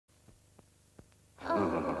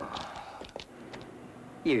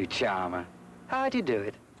You charmer. How'd you do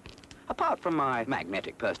it? Apart from my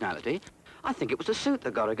magnetic personality, I think it was the suit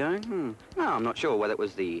that got her going. Now, I'm not sure whether it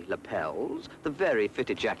was the lapels, the very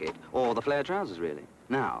fitted jacket, or the flared trousers, really.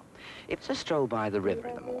 Now, if it's a stroll by the river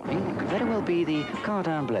in the morning, it could very well be the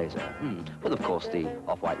car-down blazer. With, of course, the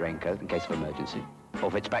off-white raincoat in case of emergency. Or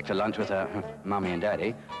if it's back to lunch with her mummy and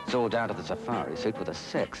daddy, it's all down to the safari suit with a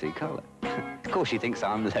sexy collar. Of course, she thinks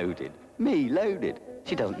I'm loaded. Me, loaded.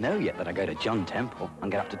 She doesn't know yet that I go to John Temple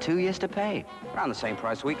and get up to 2 years to pay. Around the same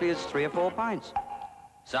price weekly as 3 or 4 pints.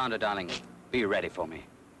 Sandra, darling, be ready for me.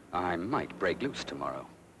 I might break loose tomorrow.